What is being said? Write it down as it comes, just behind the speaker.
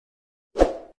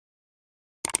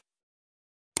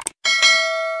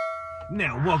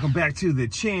Now, welcome back to the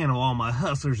channel, all my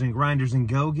hustlers and grinders and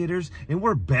go-getters, and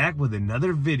we're back with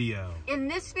another video. In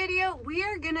this video, we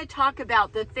are going to talk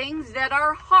about the things that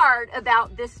are hard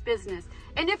about this business.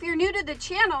 And if you're new to the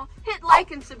channel, hit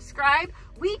like and subscribe.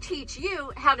 We teach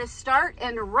you how to start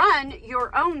and run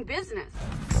your own business.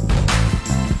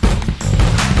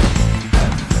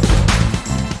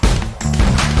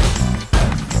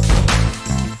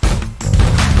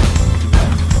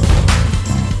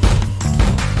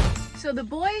 So the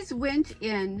boys went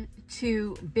in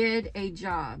to bid a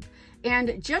job,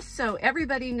 and just so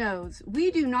everybody knows,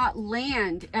 we do not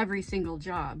land every single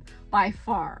job by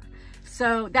far.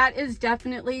 So that is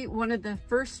definitely one of the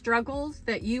first struggles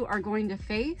that you are going to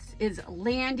face, is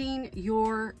landing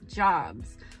your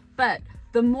jobs. But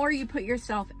the more you put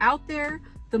yourself out there,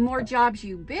 the more jobs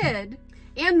you bid,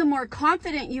 and the more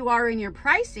confident you are in your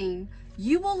pricing,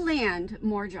 you will land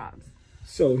more jobs.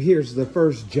 So here's the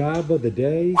first job of the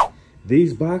day.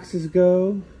 These boxes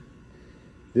go,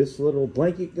 this little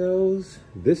blanket goes,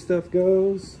 this stuff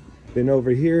goes, then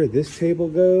over here this table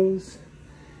goes,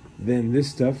 then this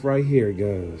stuff right here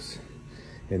goes,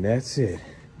 and that's it.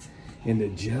 And the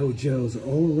JoJo's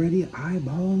already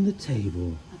eyeballing the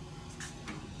table.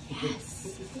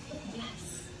 Yes,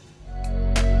 yes.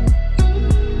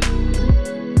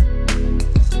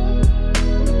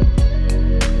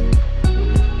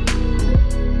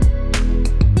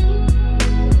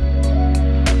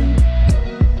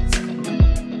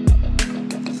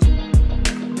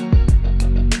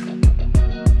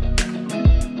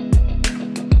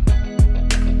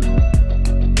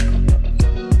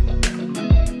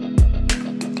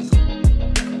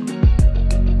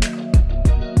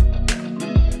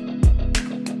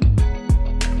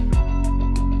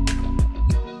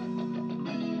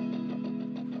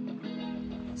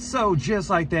 So just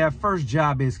like that, first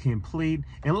job is complete,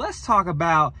 and let's talk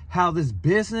about how this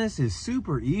business is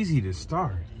super easy to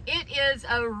start. It is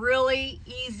a really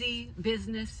easy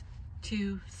business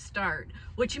to start,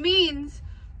 which means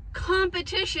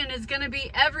competition is going to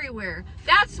be everywhere.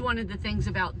 That's one of the things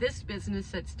about this business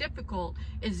that's difficult,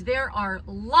 is there are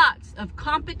lots of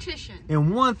competition.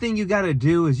 And one thing you got to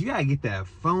do is you got to get that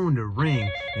phone to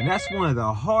ring, and that's one of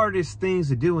the hardest things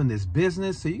to do in this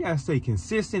business. So you got to stay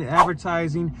consistent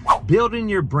advertising, building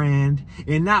your brand,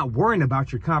 and not worrying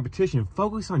about your competition.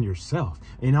 Focus on yourself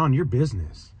and on your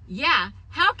business. Yeah,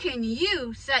 how can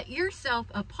you set yourself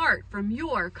apart from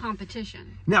your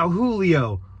competition? Now,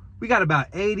 Julio, we got about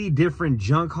 80 different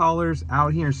junk haulers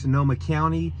out here in Sonoma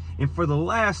County. And for the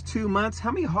last 2 months,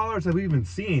 how many haulers have we been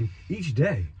seeing each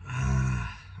day?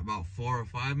 About 4 or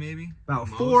 5 maybe. About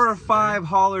 4 or 5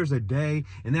 haulers a day.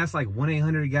 And that's like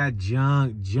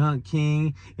 1-800-GOT-JUNK, Junk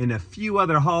King, and a few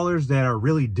other haulers that are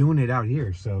really doing it out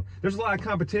here. So there's a lot of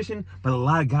competition, but a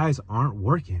lot of guys aren't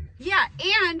working. Yeah,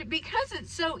 and because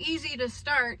it's so easy to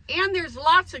start and there's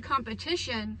lots of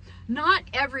competition, not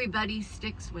everybody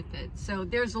sticks with it. So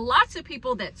there's lots of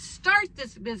people that start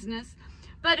this business,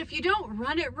 but if you don't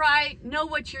run it right, know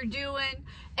what you're doing,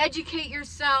 educate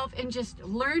yourself, and just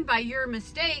learn by your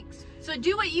mistakes. So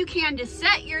do what you can to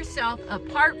set yourself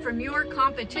apart from your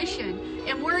competition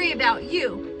and worry about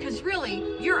you, because really,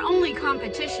 your only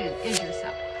competition is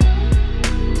yourself.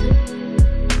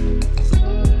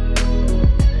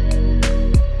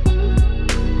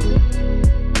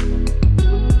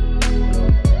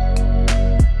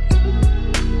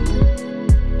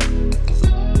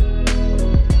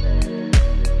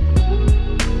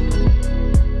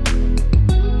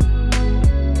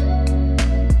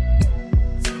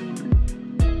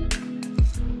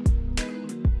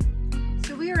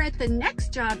 The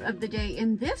next job of the day,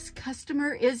 and this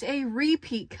customer is a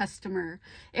repeat customer.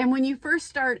 And when you first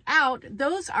start out,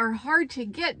 those are hard to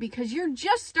get because you're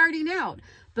just starting out.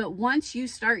 But once you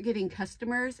start getting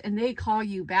customers and they call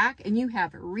you back and you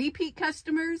have repeat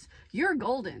customers, you're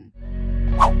golden.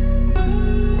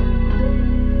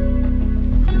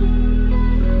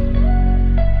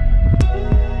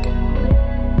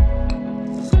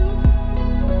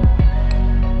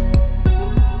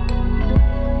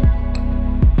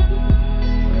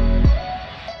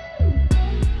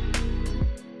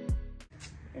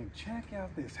 Check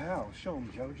out this house. Show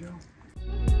them, JoJo.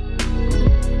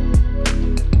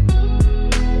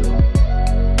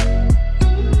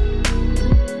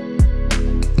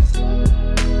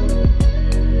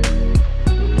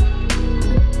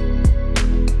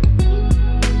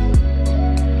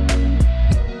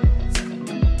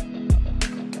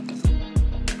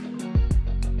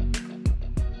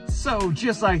 So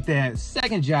just like that,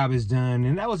 second job is done,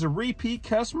 and that was a repeat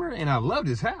customer, and I loved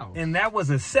his house. And that was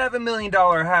a $7 million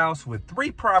house with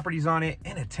 3 properties on it,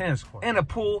 and a tennis court, and a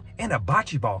pool, and a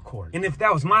bocce ball court. And if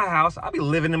that was my house, I'd be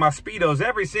living in my Speedos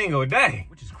every single day,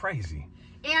 which is crazy.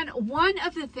 And one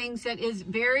of the things that is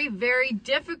very, very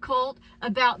difficult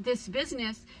about this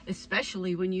business,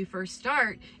 especially when you first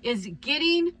start, is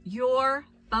getting your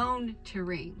phone to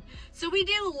ring. So we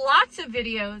do lots of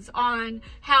videos on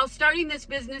how starting this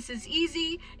business is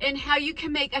easy and how you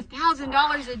can make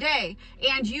 $1,000 a day.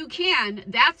 And you can,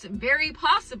 that's very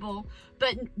possible.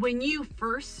 But when you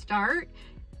first start,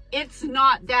 it's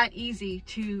not that easy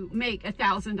to make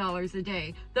 $1,000 a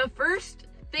day. The first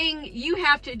thing you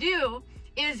have to do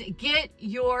is get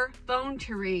your phone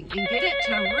to ring and get it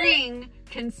to ring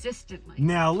consistently.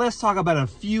 Now let's talk about a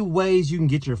few ways you can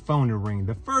get your phone to ring.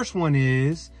 The first one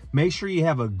is make sure you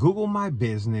have a Google My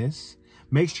Business.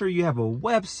 Make sure you have a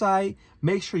website.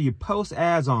 Make sure you post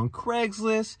ads on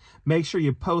Craigslist. Make sure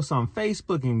you post on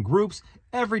Facebook and groups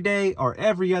every day or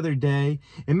every other day.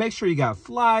 And make sure you got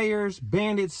flyers,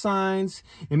 bandit signs,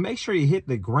 and make sure you hit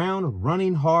the ground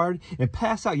running hard and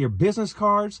pass out your business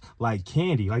cards like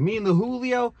candy. Like me and the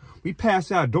Julio, we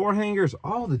pass out door hangers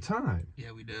all the time.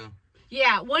 Yeah, we do.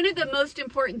 Yeah, one of the most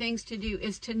important things to do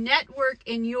is to network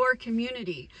in your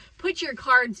community. Put your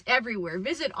cards everywhere.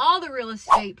 Visit all the real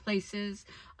estate places.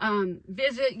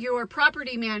 Visit your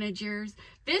property managers.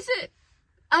 Visit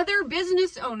other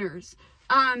business owners.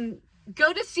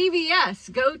 Go to CVS.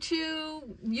 Go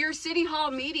to your city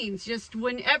hall meetings. Just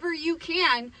whenever you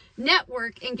can,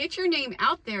 network and get your name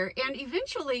out there. And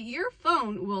eventually your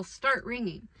phone will start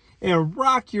ringing. And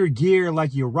rock your gear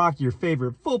like you rock your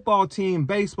favorite football team,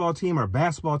 baseball team, or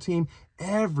basketball team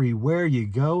everywhere you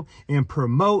go, and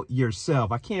promote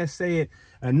yourself. I can't say it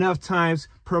enough times.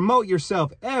 Promote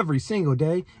yourself every single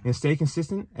day and stay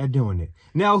consistent at doing it.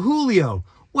 Now, Julio,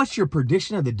 what's your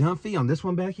prediction of the dump fee on this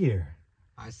one back here?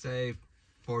 I say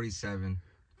 47.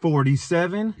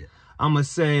 47? Yeah. I'm going to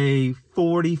say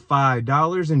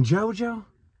 $45. And JoJo?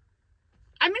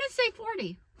 I'm going to say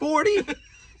 40. 40?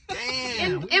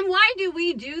 And why do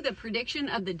we do the prediction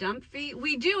of the dump fee?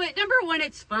 We do it, number one,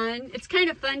 it's fun. It's kind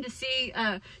of fun to see,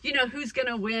 you know, who's going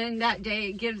to win that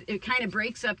day. It kind of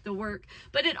breaks up the work.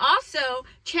 But it also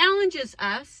challenges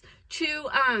us to,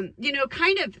 you know,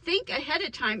 kind of think ahead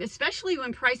of time, especially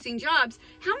when pricing jobs.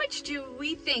 How much do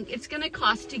we think it's going to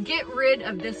cost to get rid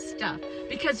of this stuff?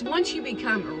 Because once you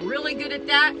become really good at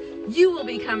that, you will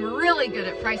become really good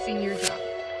at pricing your job.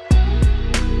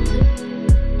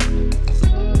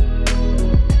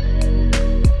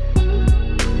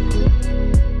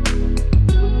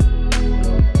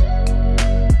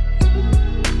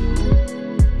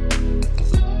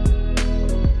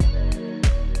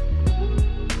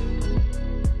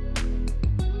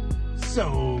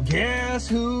 So guess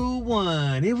who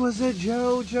won? It was a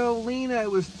JoJo-Lena. It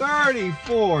was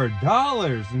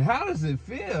 $34. And how does it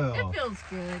feel? It feels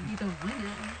good. You the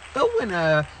winner. The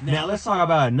winner. Now let's talk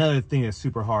about another thing that's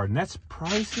super hard, and that's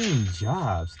pricing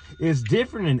jobs. It's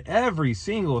different in every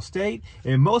single state,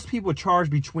 and most people charge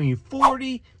between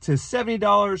 $40 to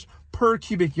 $70 per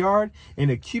cubic yard, and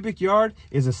a cubic yard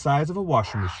is the size of a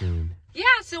washing machine. Yeah,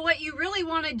 so what you really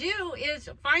want to do is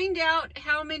find out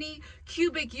how many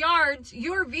cubic yards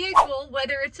your vehicle,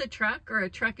 whether it's a truck or a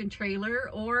truck and trailer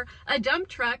or a dump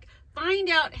truck, find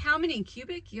out how many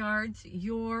cubic yards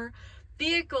your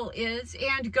vehicle is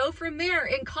and go from there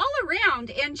and call around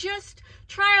and just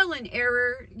trial and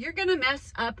error. You're going to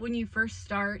mess up when you first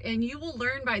start, and you will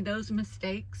learn by those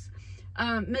mistakes.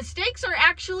 Mistakes are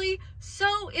actually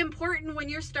so important when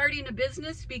you're starting a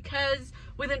business, because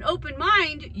with an open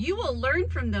mind, you will learn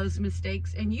from those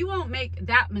mistakes and you won't make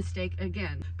that mistake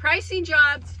again. Pricing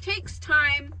jobs takes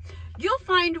time. You'll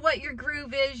find what your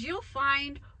groove is. You'll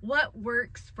find what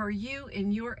works for you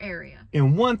in your area.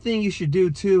 And one thing you should do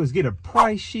too is get a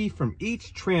price sheet from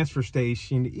each transfer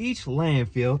station, each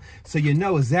landfill, so you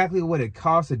know exactly what it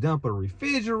costs to dump a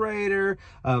refrigerator,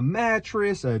 a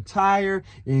mattress, a tire,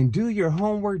 and do your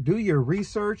homework, do your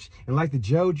research. And like the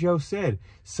JoJo said,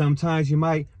 sometimes you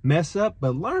might mess up,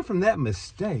 but learn from that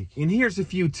mistake. And here's a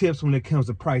few tips when it comes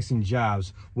to pricing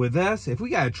jobs. With us, if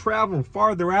we gotta travel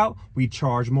farther out, we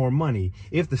charge more money.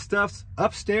 If the stuff's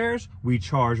upstairs, we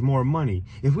charge more money.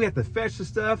 If we have to fetch the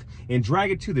stuff and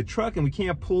drag it to the truck and we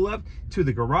can't pull up to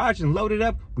the garage and load it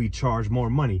up, we charge more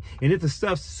money. And if the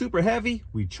stuff's super heavy,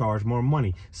 we charge more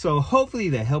money. So hopefully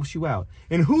that helps you out.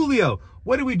 And Julio,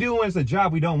 what do we do when it's a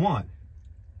job we don't want?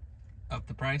 Up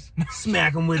the price?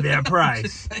 Smack them with that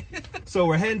price. So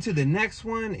we're heading to the next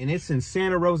one, and it's in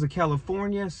Santa Rosa,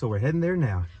 California. So we're heading there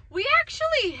now. We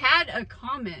actually had a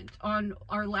comment on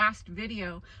our last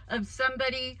video of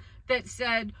somebody that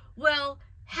said, well,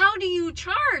 how do you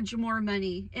charge more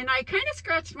money? And I kind of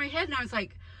scratched my head and I was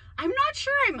like, I'm not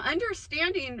sure I'm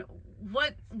understanding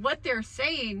what they're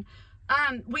saying.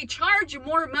 We charge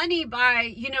more money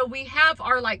by, you know, we have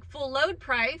our like full load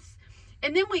price,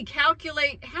 and then we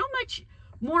calculate how much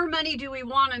more money do we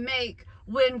want to make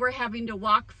when we're having to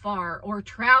walk far or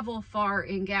travel far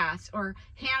in gas or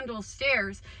handle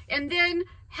stairs. And then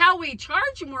how we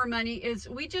charge more money is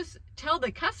we just tell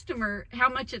the customer how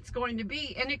much it's going to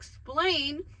be and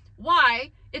explain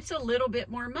why it's a little bit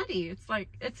more money. It's like,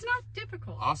 it's not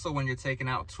difficult. Also, when you're taking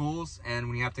out tools and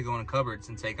when you have to go in the cupboards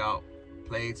and take out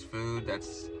plates, food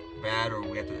that's bad, or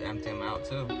we have to empty them out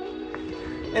too.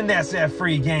 And that's that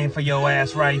free game for your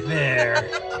ass right there.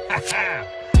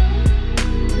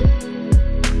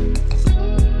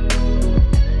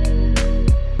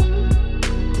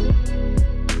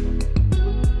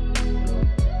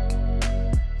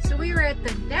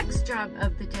 The next job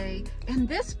of the day, and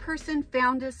this person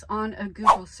found us on a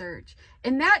Google search,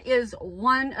 and that is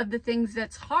one of the things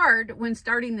that's hard when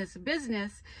starting this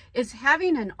business, is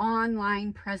having an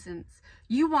online presence.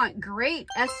 You want great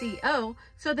SEO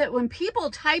so that when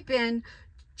people type in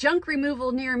junk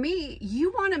removal near me,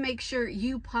 you want to make sure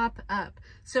you pop up.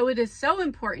 So it is so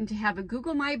important to have a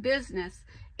Google My Business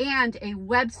and a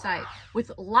website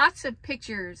with lots of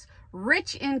pictures,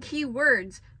 rich in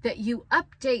keywords that you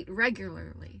update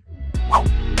regularly.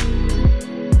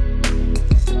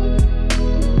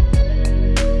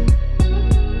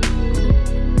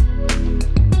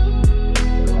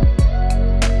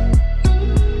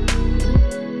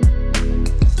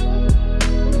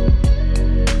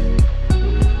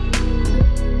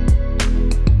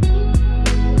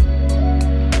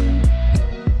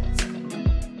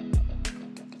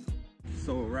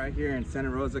 So right here in Santa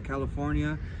Rosa,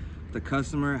 California, the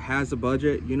customer has a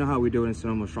budget. You know how we do it in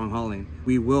Sonoma Strong Hauling.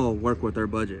 We will work with their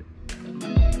budget.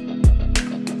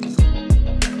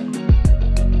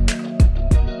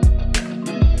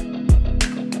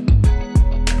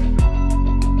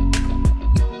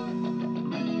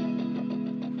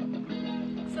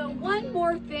 So one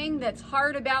more thing that's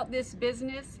hard about this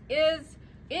business is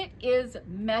it is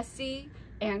messy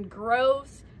and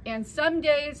gross, and some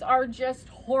days are just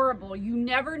horrible. You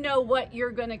never know what you're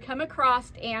going to come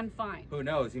across and find. Who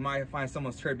knows? You might find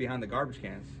someone's turd behind the garbage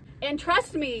cans. And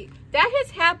trust me, that has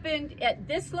happened at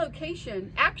this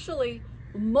location actually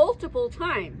multiple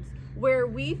times, where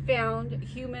we found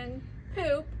human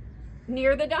poop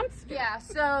near the dumpster. Yeah,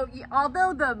 so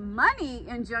although the money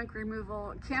in junk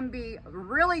removal can be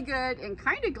really good and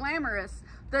kind of glamorous,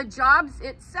 the jobs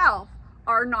itself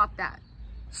are not that.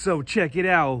 So check it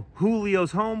out.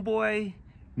 Julio's homeboy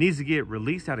needs to get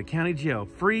released out of county jail.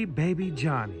 Free baby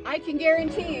Johnny. I can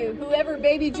guarantee you, whoever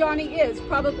baby Johnny is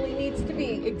probably needs to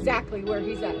be exactly where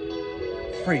he's at.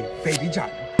 Free baby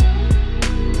Johnny.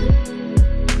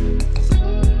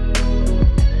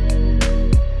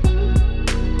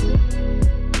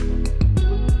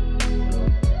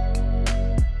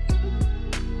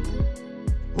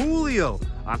 Julio,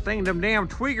 I think them damn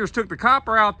tweakers took the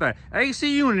copper out the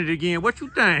AC unit again. What you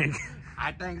think?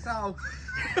 I think so.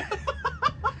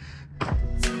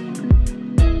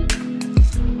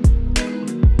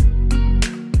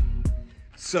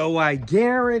 So I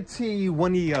guarantee you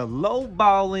one of your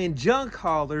low-balling junk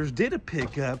haulers did a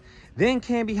pickup, then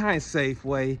came behind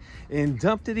Safeway and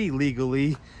dumped it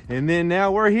illegally. And then now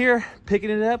we're here picking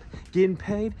it up, getting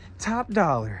paid top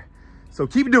dollar. So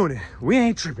keep doing it. We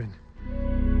ain't tripping.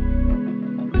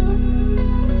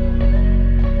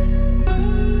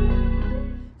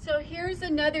 So here's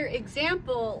another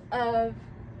example of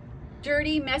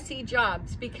dirty, messy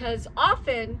jobs, because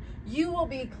often you will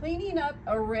be cleaning up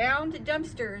around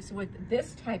dumpsters with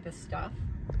this type of stuff.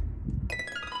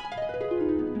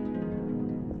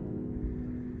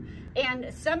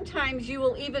 And sometimes you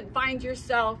will even find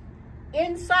yourself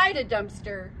inside a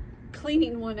dumpster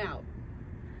cleaning one out.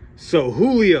 So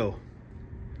Julio,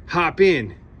 hop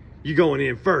in. You going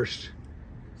in first.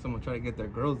 Someone try to get their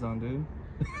grills on, dude.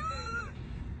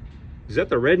 Is that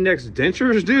the Redneck's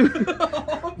dentures, dude?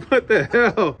 What the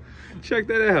hell? Check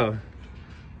that out.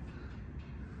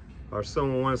 Or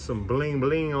someone wants some bling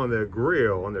bling on their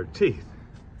grill, on their teeth.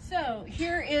 So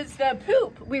here is the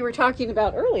poop we were talking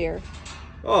about earlier.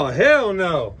 Oh, hell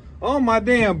no. On my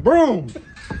damn broom.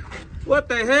 What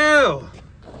the hell?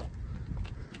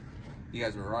 You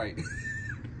guys were right.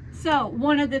 So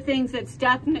one of the things that's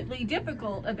definitely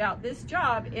difficult about this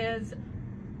job is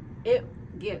it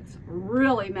gets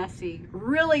really messy,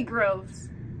 really gross,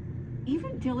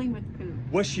 even dealing with poop.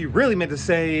 What she really meant to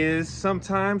say is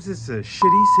sometimes it's a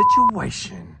shitty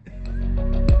situation.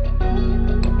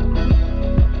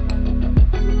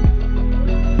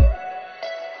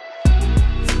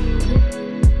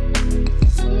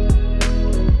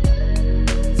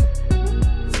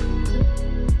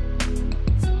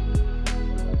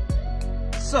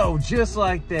 So just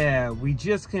like that, we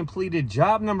just completed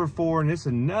job number 4, and it's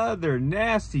another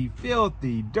nasty,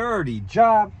 filthy, dirty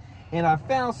job. And I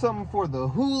found something for the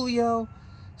Julio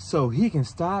so he can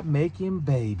stop making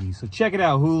babies. So check it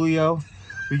out, Julio.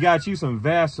 We got you some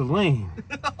Vaseline.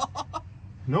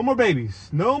 No more babies.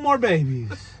 No more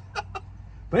babies.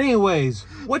 But anyways,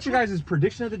 what's your guys'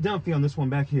 prediction of the dump fee on this one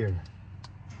back here?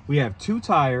 We have 2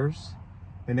 tires,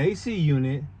 an AC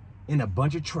unit, and a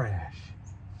bunch of trash.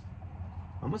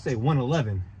 I'm gonna say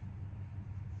 111.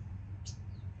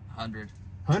 100.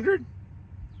 100?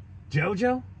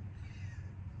 Jojo?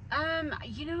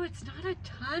 You know, it's not a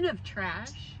ton of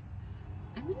trash.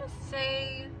 I'm gonna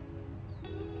say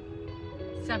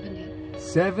 70.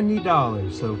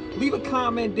 $70. So leave a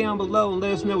comment down below and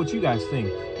let us know what you guys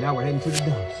think. Now we're heading to the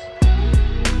dumps.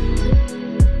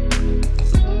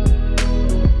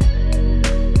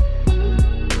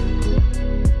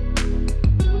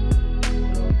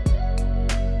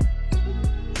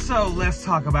 So let's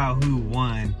talk about who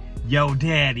won. Yo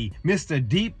daddy, Mr.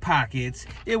 Deep Pockets.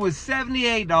 It was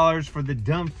 $78 for the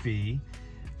dump fee.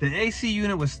 The AC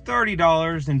unit was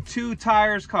 $30 and 2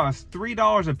 tires cost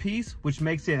 $3 a piece, which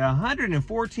makes it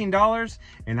 $114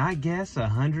 and I guess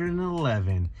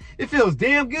 $111. It feels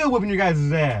damn good whooping your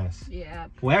guys' ass. Yeah.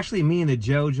 Well, actually me and the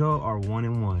Jojo are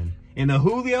 1-1. And the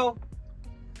Julio,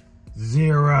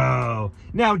 0.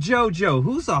 Now Jojo,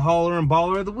 who's the hauler and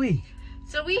baller of the week?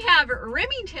 So we have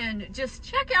Remington. Just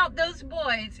check out those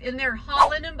boys in their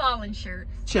hauling and balling shirts.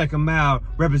 Check them out,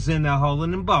 represent that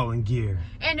hauling and balling gear.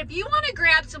 And if you want to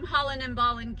grab some hauling and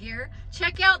balling gear,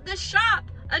 check out the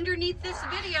shop underneath this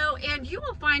video and you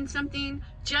will find something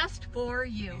just for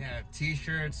you. We have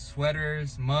t-shirts,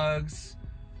 sweaters, mugs,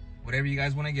 whatever you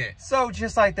guys want to get. So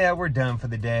just like that, we're done for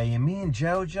the day, and me and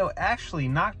Jojo actually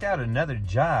knocked out another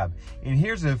job. And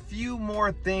here's a few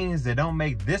more things that don't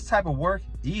make this type of work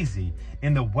easy.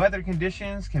 And the weather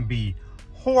conditions can be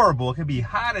horrible. It can be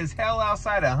hot as hell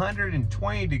outside,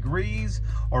 120 degrees,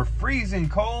 or freezing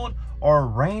cold, or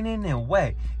raining and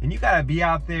wet. And you gotta be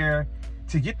out there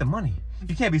to get the money.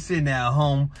 You can't be sitting at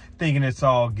home thinking it's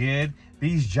all good.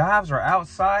 These jobs are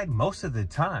outside most of the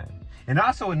time. And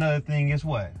also another thing is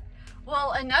what?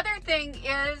 Well, another thing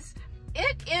is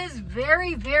it is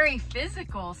very, very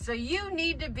physical. So you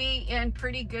need to be in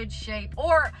pretty good shape.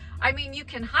 Or, I mean, you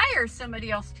can hire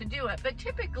somebody else to do it. But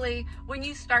typically, when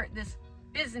you start this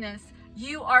business,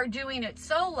 you are doing it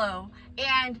solo.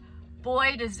 And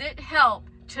boy, does it help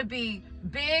to be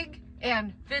big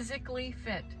and physically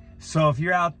fit. So if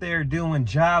you're out there doing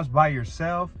jobs by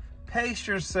yourself, pace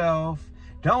yourself.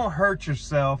 Don't hurt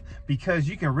yourself because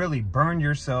you can really burn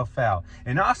yourself out.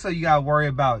 And also you gotta worry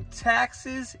about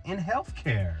taxes and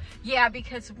healthcare. Yeah,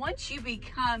 because once you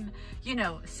become, you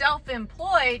know,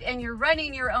 self-employed and you're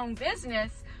running your own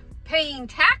business, paying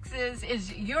taxes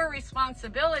is your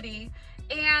responsibility.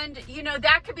 And, you know,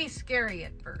 that could be scary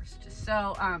at first.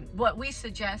 So what we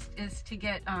suggest is to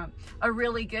get a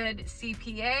really good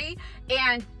CPA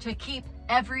and to keep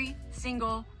every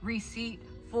single receipt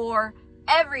for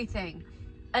everything.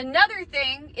 Another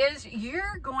thing is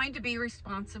you're going to be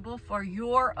responsible for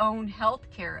your own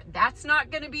health care. That's not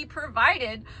going to be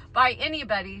provided by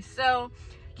anybody. So,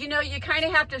 you know, you kind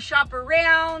of have to shop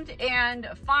around and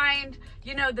find,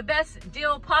 you know, the best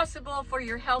deal possible for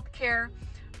your health care.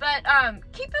 But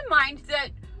keep in mind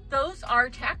that those are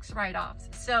tax write-offs.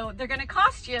 So they're going to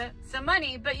cost you some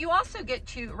money, but you also get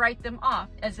to write them off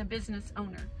as a business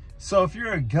owner. So if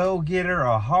you're a go-getter,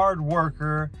 a hard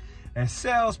worker, a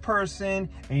salesperson,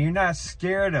 and you're not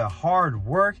scared of hard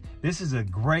work, this is a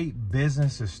great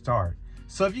business to start.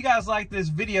 So if you guys like this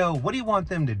video, what do you want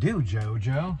them to do,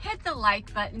 Jojo? Hit the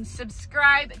like button,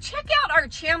 subscribe, check out our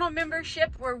channel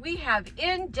membership where we have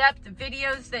in-depth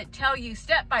videos that tell you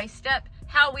step by step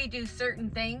how we do certain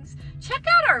things. Check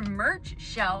out our merch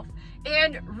shelf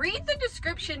and read the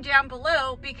description down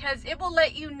below because it will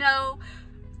let you know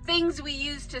things we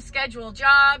use to schedule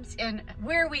jobs and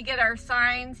where we get our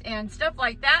signs and stuff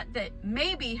like that that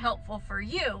may be helpful for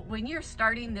you when you're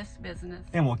starting this business.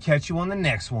 And we'll catch you on the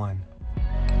next one.